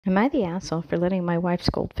Am I the asshole for letting my wife's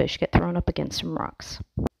goldfish get thrown up against some rocks?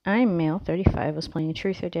 I'm male, 35, was playing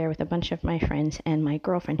truth or dare with a bunch of my friends and my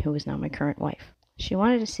girlfriend, who is now my current wife. She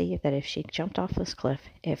wanted to see that if she jumped off this cliff,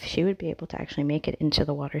 if she would be able to actually make it into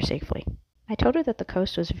the water safely. I told her that the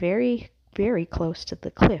coast was very, very close to the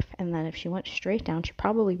cliff, and that if she went straight down, she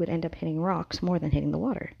probably would end up hitting rocks more than hitting the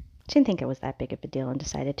water. She didn't think it was that big of a deal and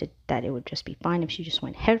decided that it would just be fine if she just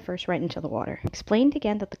went headfirst right into the water. Explained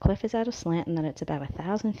again that the cliff is at a slant and that it's about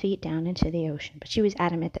 1,000 feet down into the ocean, but she was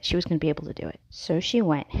adamant that she was going to be able to do it. So she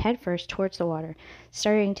went headfirst towards the water,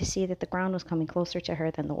 starting to see that the ground was coming closer to her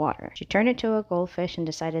than the water. She turned into a goldfish and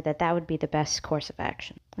decided that that would be the best course of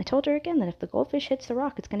action. I told her again that if the goldfish hits the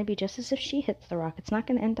rock, it's going to be just as if she hits the rock. It's not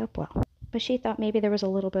going to end up well. But she thought maybe there was a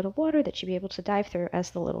little bit of water that she'd be able to dive through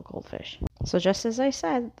as the little goldfish. So just as I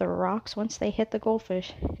said, the rocks, once they hit the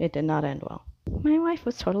goldfish, it did not end well. My wife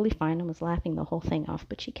was totally fine and was laughing the whole thing off,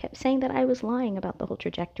 but she kept saying that I was lying about the whole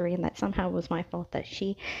trajectory and that somehow it was my fault that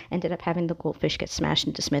she ended up having the goldfish get smashed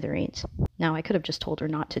into smithereens. Now, I could have just told her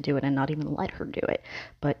not to do it and not even let her do it,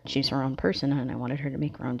 but she's her own person and I wanted her to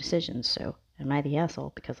make her own decisions, so am I the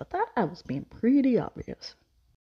asshole because I thought I was being pretty obvious?